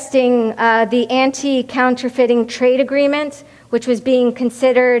protesting the anti-counterfeiting trade agreement, which was being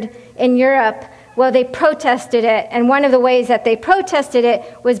considered in Europe, well, they protested it, and one of the ways that they protested it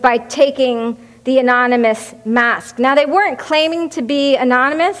was by taking the anonymous mask. Now, they weren't claiming to be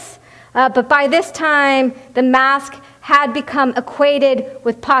anonymous, but by this time, the mask had become equated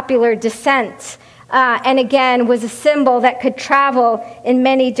with popular dissent, and again, was a symbol that could travel in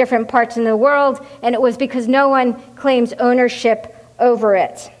many different parts in the world, and it was because no one claims ownership over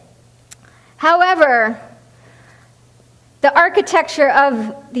it. However, the architecture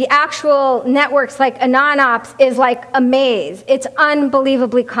of the actual networks like AnonOps is like a maze. It's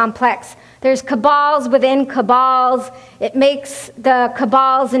unbelievably complex. There's cabals within cabals. It makes the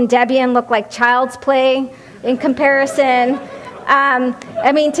cabals in Debian look like child's play in comparison.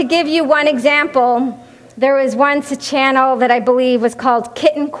 I mean, to give you one example, there was once a channel that I believe was called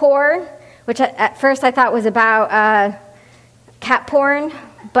Kitten Core, which at first I thought was about cat porn,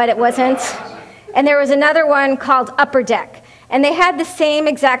 but it wasn't. And there was another one called Upper Deck. And they had the same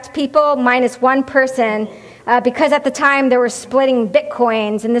exact people minus one person because at the time they were splitting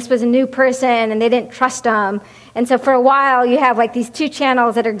Bitcoins, and this was a new person and they didn't trust them. And so for a while you have like these two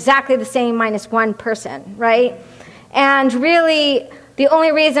channels that are exactly the same minus one person, right? And really the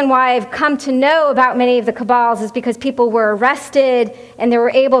only reason why I've come to know about many of the cabals is because people were arrested and they were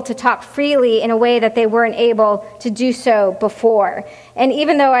able to talk freely in a way that they weren't able to do so before. And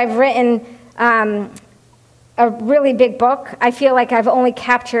even though I've written a really big book, I feel like I've only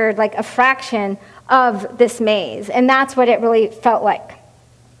captured like a fraction of this maze, and that's what it really felt like.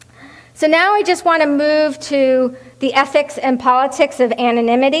 So now I just want to move to the ethics and politics of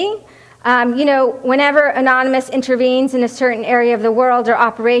anonymity. You know, whenever Anonymous intervenes in a certain area of the world or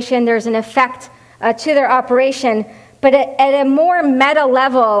operation, there's an effect to their operation. But at a more meta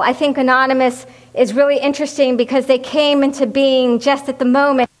level, I think Anonymous is really interesting because they came into being just at the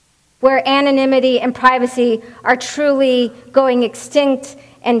moment where anonymity and privacy are truly going extinct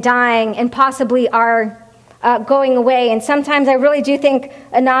and dying and possibly are going away. And sometimes I really do think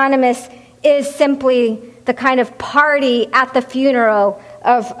Anonymous is simply the kind of party at the funeral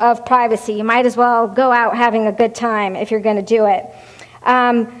of privacy. You might as well go out having a good time if you're going to do it.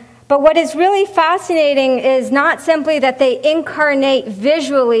 But what is really fascinating is not simply that they incarnate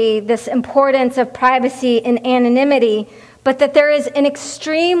visually this importance of privacy and anonymity, but that there is an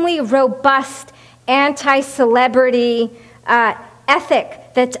extremely robust anti-celebrity ethic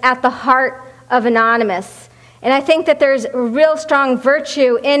that's at the heart of Anonymous. And I think that there's a real strong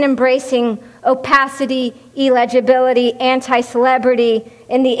virtue in embracing opacity, illegibility, anti-celebrity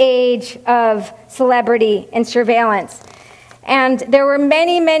in the age of celebrity and surveillance. And there were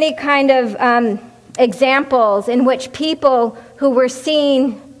many, many kind of examples in which people who were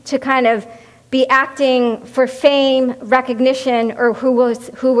seen to kind of be acting for fame, recognition, or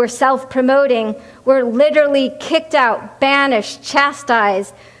who were self-promoting were literally kicked out, banished,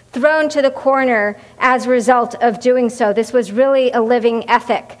 chastised, thrown to the corner as a result of doing so. This was really a living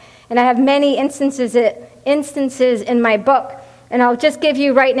ethic. And I have many instances in my book. And I'll just give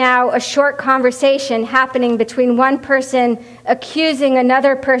you right now a short conversation happening between one person accusing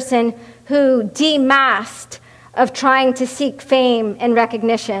another person who demasked of trying to seek fame and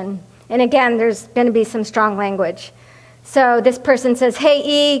recognition. And again, there's going to be some strong language. So this person says, "Hey,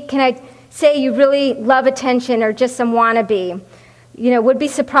 E, can I say you really love attention or just some wannabe? You know, would be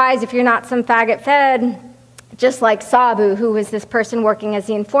surprised if you're not some faggot fed, just like Sabu, who was this person working as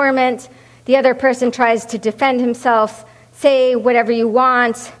the informant." The other person tries to defend himself, "Say whatever you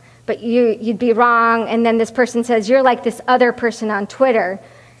want, but you'd be wrong." And then this person says, "You're like this other person on Twitter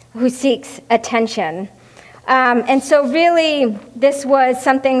who seeks attention." And so really, this was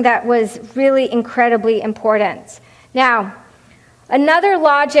something that was really incredibly important. Now, another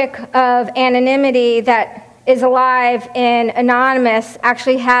logic of anonymity that is alive in Anonymous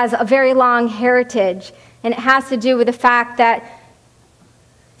actually has a very long heritage, and it has to do with the fact that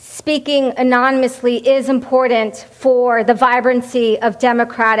speaking anonymously is important for the vibrancy of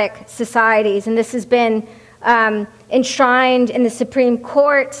democratic societies, and this has been enshrined in the Supreme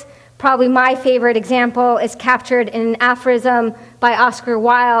Court. Probably my favorite example is captured in an aphorism by Oscar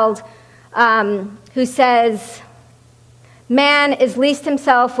Wilde, who says, "Man is least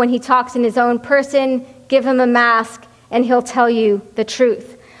himself when he talks in his own person. Give him a mask and he'll tell you the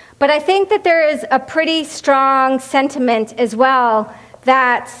truth." But I think that there is a pretty strong sentiment as well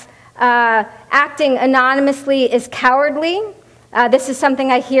that acting anonymously is cowardly. This is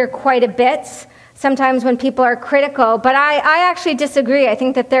something I hear quite a bit sometimes when people are critical, but I actually disagree. I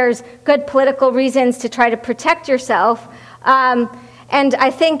think that there's good political reasons to try to protect yourself. And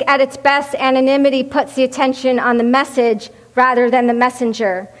I think at its best, anonymity puts the attention on the message rather than the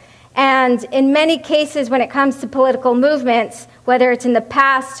messenger. And in many cases, when it comes to political movements, whether it's in the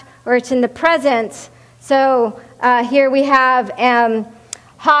past or it's in the present, so here we have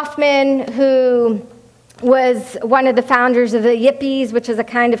Hoffman, who was one of the founders of the Yippies, which is a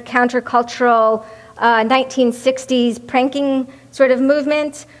kind of countercultural 1960s pranking sort of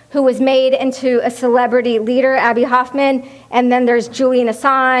movement, who was made into a celebrity leader, Abby Hoffman. And then there's Julian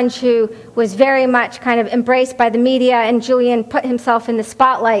Assange, who was very much kind of embraced by the media, and Julian put himself in the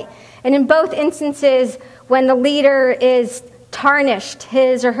spotlight. And in both instances, when the leader is tarnished,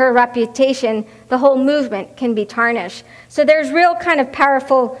 his or her reputation, the whole movement can be tarnished. So there's real kind of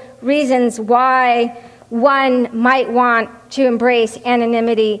powerful reasons why one might want to embrace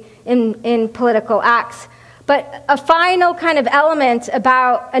anonymity in political acts. But a final kind of element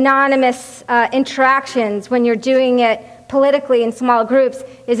about anonymous interactions when you're doing it politically in small groups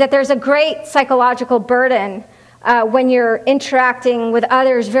is that there's a great psychological burden when you're interacting with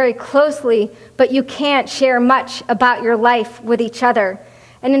others very closely, but you can't share much about your life with each other.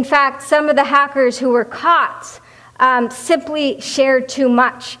 And in fact, some of the hackers who were caught simply shared too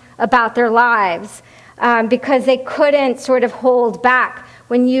much about their lives because they couldn't sort of hold back.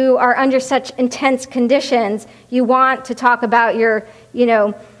 When you are under such intense conditions, you want to talk about your,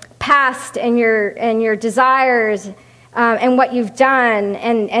 past and your desires and what you've done.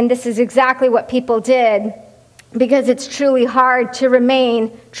 And this is exactly what people did, because it's truly hard to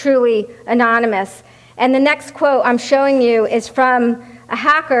remain truly anonymous. And the next quote I'm showing you is from a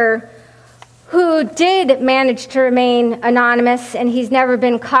hacker who did manage to remain anonymous, and he's never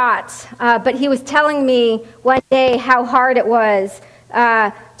been caught. But he was telling me one day how hard it was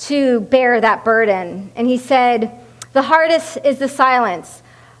to bear that burden. And he said, "The hardest is the silence.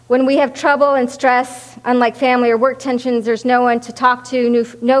 When we have trouble and stress, unlike family or work tensions, there's no one to talk to,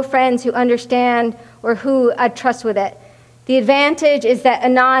 no friends who understand or who I'd trust with it. The advantage is that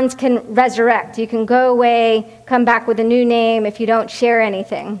anons can resurrect. You can go away, come back with a new name if you don't share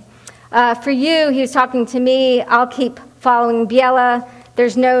anything. For you," he was talking to me, "I'll keep following Biella.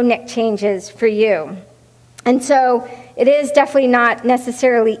 There's no nick changes for you." And so it is definitely not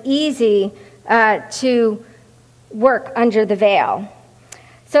necessarily easy to work under the veil.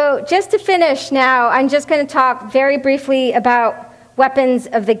 So just to finish now, I'm just going to talk very briefly about weapons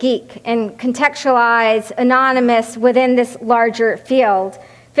of the geek and contextualize anonymous within this larger field.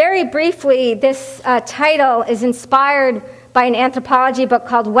 Very briefly, this title is inspired by an anthropology book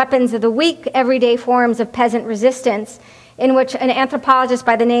called Weapons of the Weak, Everyday Forms of Peasant Resistance, in which an anthropologist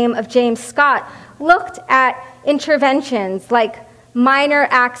by the name of James Scott looked at interventions like minor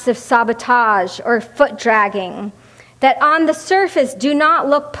acts of sabotage or foot dragging that on the surface do not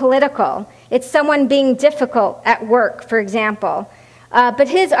look political. It's someone being difficult at work, for example. But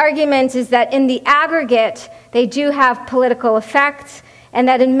his argument is that in the aggregate, they do have political effects, and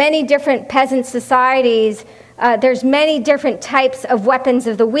that in many different peasant societies, there's many different types of weapons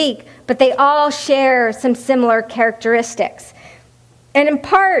of the weak, but they all share some similar characteristics. And in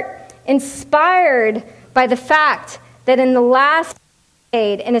part, inspired by the fact that in the last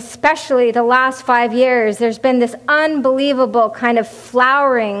decade, and especially the last 5 years, there's been this unbelievable kind of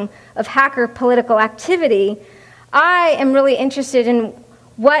flowering of hacker political activity, I am really interested in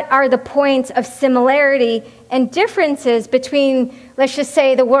what are the points of similarity and differences between, let's just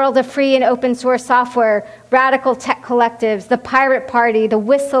say, the world of free and open source software, radical tech collectives, the Pirate Party, the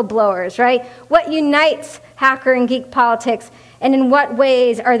whistleblowers, right? What unites hacker and geek politics, and in what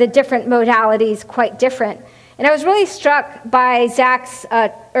ways are the different modalities quite different? And I was really struck by Zach's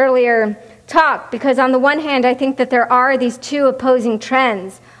earlier talk, because on the one hand, I think that there are these two opposing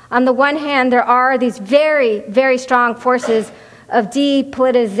trends. On the one hand, there are these very, very strong forces of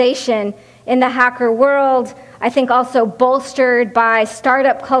depolitization in the hacker world, I think also bolstered by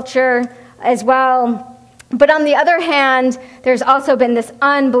startup culture as well. But on the other hand, there's also been this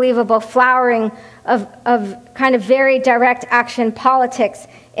unbelievable flowering of kind of very direct action politics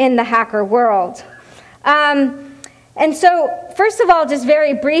in the hacker world. And so, first of all, just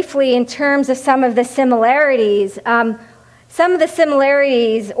very briefly in terms of some of the similarities,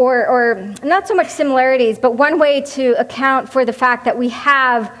 or not so much similarities, but one way to account for the fact that we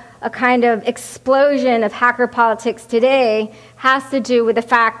have a kind of explosion of hacker politics today has to do with the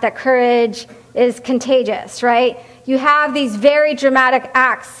fact that courage is contagious, right? You have these very dramatic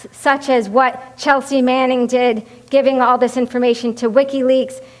acts, such as what Chelsea Manning did, giving all this information to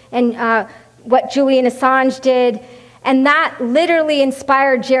WikiLeaks, and what Julian Assange did, and that literally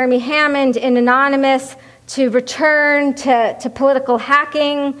inspired Jeremy Hammond in Anonymous to return to political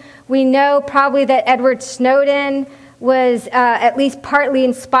hacking. We know probably that Edward Snowden was at least partly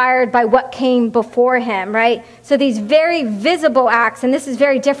inspired by what came before him, right? So these very visible acts, and this is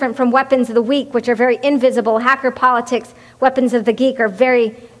very different from Weapons of the Week, which are very invisible. Hacker politics, Weapons of the Geek are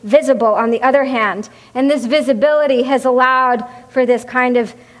very visible on the other hand. And this visibility has allowed for this kind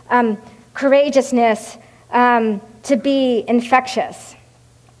of courageousness to be infectious.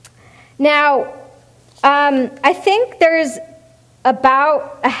 Now, I think there's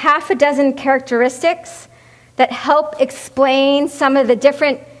about a half a dozen characteristics that help explain some of the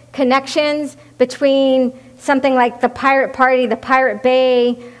different connections between something like the Pirate Party, the Pirate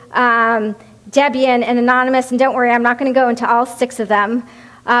Bay, Debian, and Anonymous. And don't worry, I'm not going to go into all 6 of them,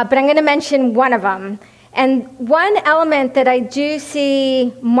 but I'm going to mention one of them. And one element that I do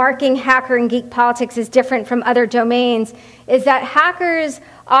see marking hacker and geek politics as different from other domains is that hackers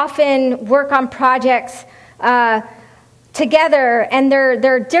often work on projects together, and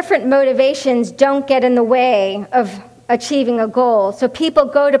their different motivations don't get in the way of achieving a goal. So people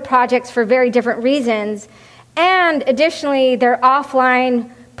go to projects for very different reasons, and additionally, their offline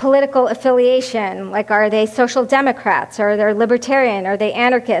political affiliation, like are they social democrats, or they're libertarian, are they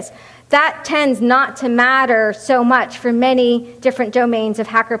anarchists, that tends not to matter so much for many different domains of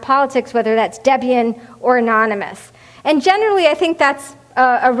hacker politics, whether that's Debian or Anonymous. And generally, I think that's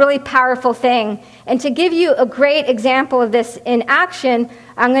a really powerful thing. And to give you a great example of this in action,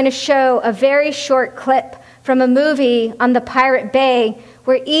 I'm going to show a very short clip from a movie on the Pirate Bay,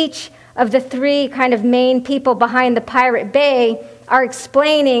 where each of the 3 kind of main people behind the Pirate Bay are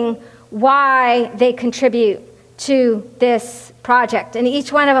explaining why they contribute to this project. And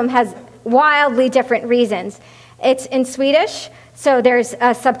each one of them has wildly different reasons. It's in Swedish, so there's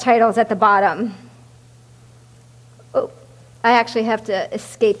subtitles at the bottom. Oh, I actually have to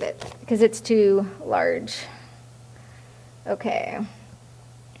escape it because it's too large. Okay.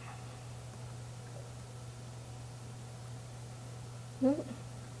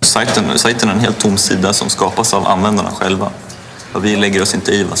 Sajten är en helt tom sida som skapas av användarna själva. Och vi lägger oss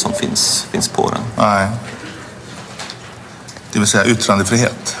inte i vad som finns på den. Nej. Det vill säga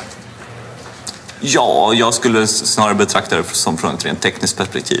yttrandefrihet. Ja, jag skulle snarare betrakta det som från ett rent tekniskt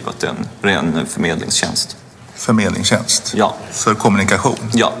perspektiv, att det är en ren förmedlingstjänst. Förmedlingstjänst? Ja. För kommunikation?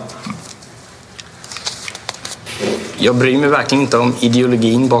 Ja. Jag bryr mig verkligen inte om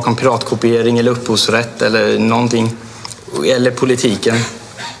ideologin bakom piratkopiering eller upphovsrätt eller någonting, eller politiken.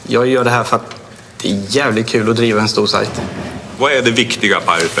 Jag gör det här för att det är jävligt kul att driva en stor sajt. Vad är det viktiga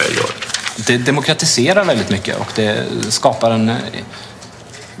Pirate Bay gör? Det demokratiserar väldigt mycket och det skapar en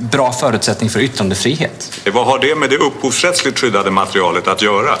bra förutsättning för yttrandefrihet. Vad har det med det upphovsrättsligt skyddade materialet att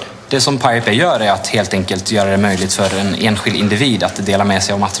göra? Det som Pirate Bay gör är att helt enkelt göra det möjligt för en enskild individ att dela med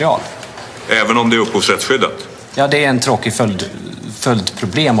sig av material. Även om det är upphovsrättsskyddat? Ja, det är en tråkig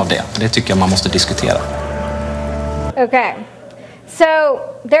följdproblem av det. Det tycker jag man måste diskutera. Okay, so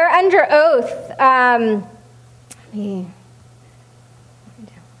they're under oath.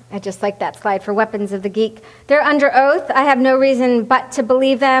 I just like that slide for Weapons of the Geek. They're under oath. I have no reason but to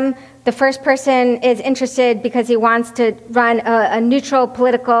believe them. The first person is interested because he wants to run a neutral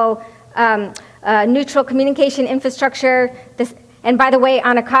political, neutral communication infrastructure. And by the way,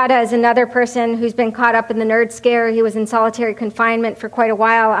 Anakata is another person who's been caught up in the nerd scare. He was in solitary confinement for quite a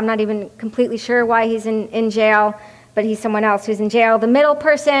while. I'm not even completely sure why he's in jail, but he's someone else who's in jail. The middle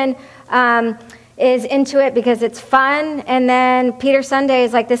person is into it because it's fun, and then Peter Sunday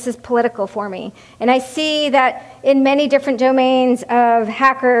is like, this is political for me. And I see that in many different domains of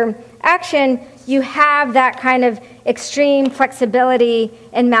hacker action, you have that kind of extreme flexibility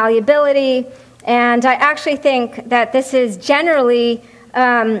and malleability, and I actually think that this is generally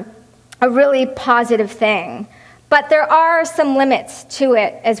a really positive thing. But there are some limits to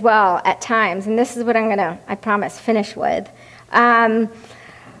it as well at times, and this is what I'm gonna, I promise, finish with.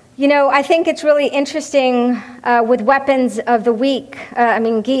 You know, I think it's really interesting with Weapons of the Week,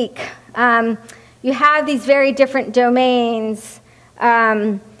 Geek. You have these very different domains,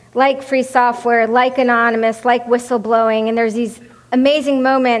 like free software, like Anonymous, like whistleblowing, and there's these amazing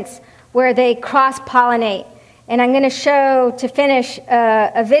moments where they cross-pollinate. And I'm going to show, to finish,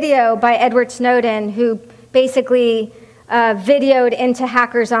 a video by Edward Snowden, who basically videoed into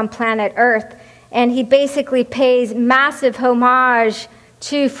hackers on planet Earth. And he basically pays massive homage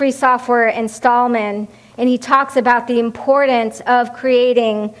to free software and Stallman, and he talks about the importance of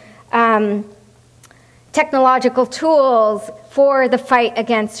creating technological tools for the fight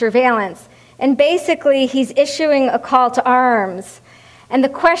against surveillance. And basically, he's issuing a call to arms. And the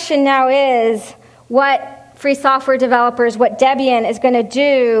question now is, what free software developers, what Debian is going to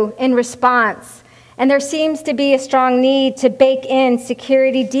do in response. And there seems to be a strong need to bake in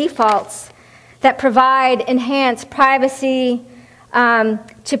security defaults that provide enhanced privacy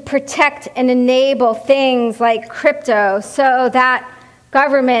to protect and enable things like crypto so that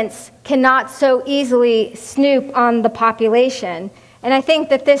governments cannot so easily snoop on the population. And I think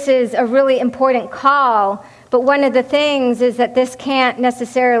that this is a really important call, but one of the things is that this can't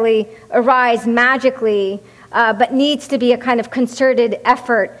necessarily arise magically, but needs to be a kind of concerted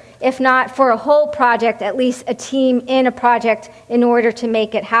effort, if not for a whole project, at least a team in a project in order to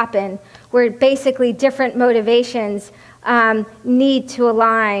make it happen, where basically different motivations need to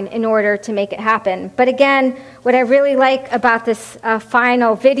align in order to make it happen. But again, what I really like about this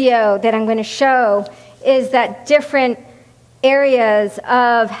final video that I'm going to show is that different areas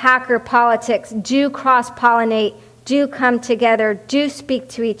of hacker politics do cross-pollinate, do come together, do speak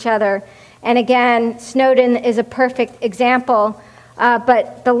to each other. And again, Snowden is a perfect example,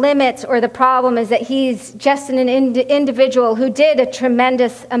 but the limits or the problem is that he's just an individual who did a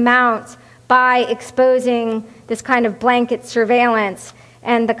tremendous amount by exposing this kind of blanket surveillance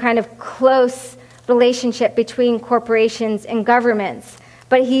and the kind of close relationship between corporations and governments.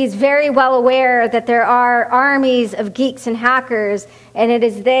 But he's very well aware that there are armies of geeks and hackers, and it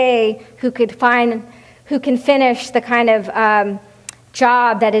is they who can finish the kind of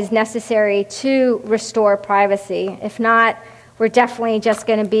job that is necessary to restore privacy. If not, we're definitely just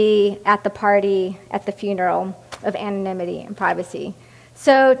going to be at the party, at the funeral of anonymity and privacy.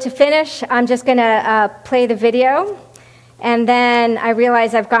 So to finish, I'm just going to play the video, and then I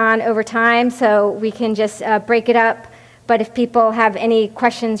realize I've gone over time, so we can just break it up. But if people have any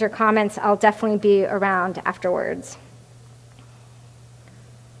questions or comments, I'll definitely be around afterwards.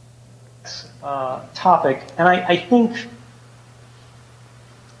 Topic, and I think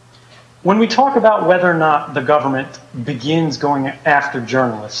when we talk about whether or not the government begins going after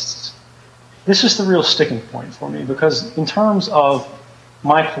journalists, this is the real sticking point for me, because in terms of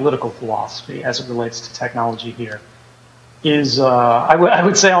my political philosophy as it relates to technology here is, I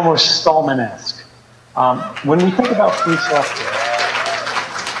would say, almost Stallman-esque. When we think about free software,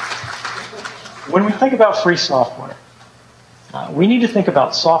 we need to think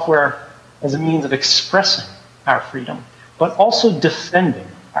about software as a means of expressing our freedom, but also defending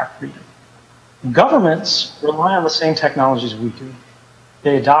our freedom. Governments rely on the same technologies we do.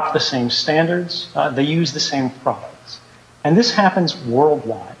 They adopt the same standards. They use the same products. And this happens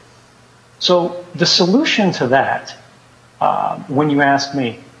worldwide. So the solution to that, when you ask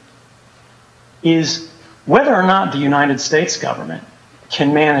me, is whether or not the United States government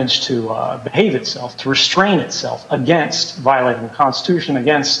can manage to behave itself, to restrain itself against violating the Constitution,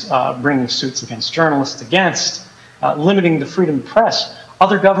 against bringing suits against journalists, against limiting the freedom of the press.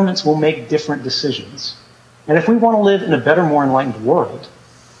 Other governments will make different decisions. And if we want to live in a better, more enlightened world,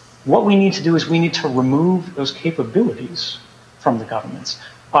 what we need to do is we need to remove those capabilities from the governments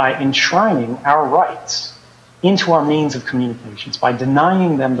by enshrining our rights into our means of communications, by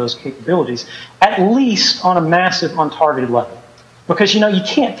denying them those capabilities, at least on a massive, untargeted level. Because, you know, you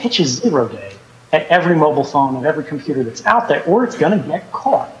can't pitch a 0 day at every mobile phone and every computer that's out there, or it's going to get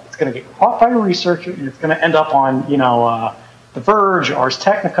caught. It's going to get caught by a researcher, and it's going to end up on, you know, The Verge, Ars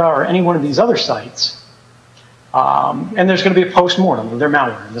Technica, or any one of these other sites. And there's going to be a post-mortem of their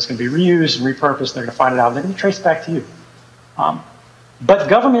malware, and it's going to be reused and repurposed. They're going to find it out. They're going to trace it back to you. But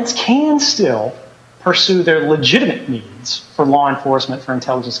governments can still pursue their legitimate needs for law enforcement, for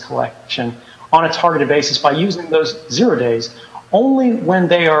intelligence collection, on a targeted basis by using those 0 days only when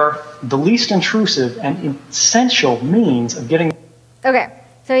they are the least intrusive and essential means of getting... Okay,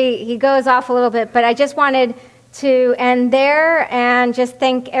 so he goes off a little bit, but I just wanted to end there and just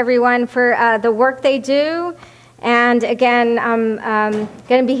thank everyone for the work they do. And again, I'm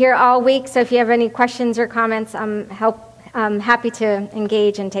going to be here all week, so if you have any questions or comments, I'm happy to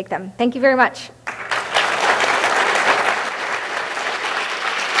engage and take them. Thank you very much.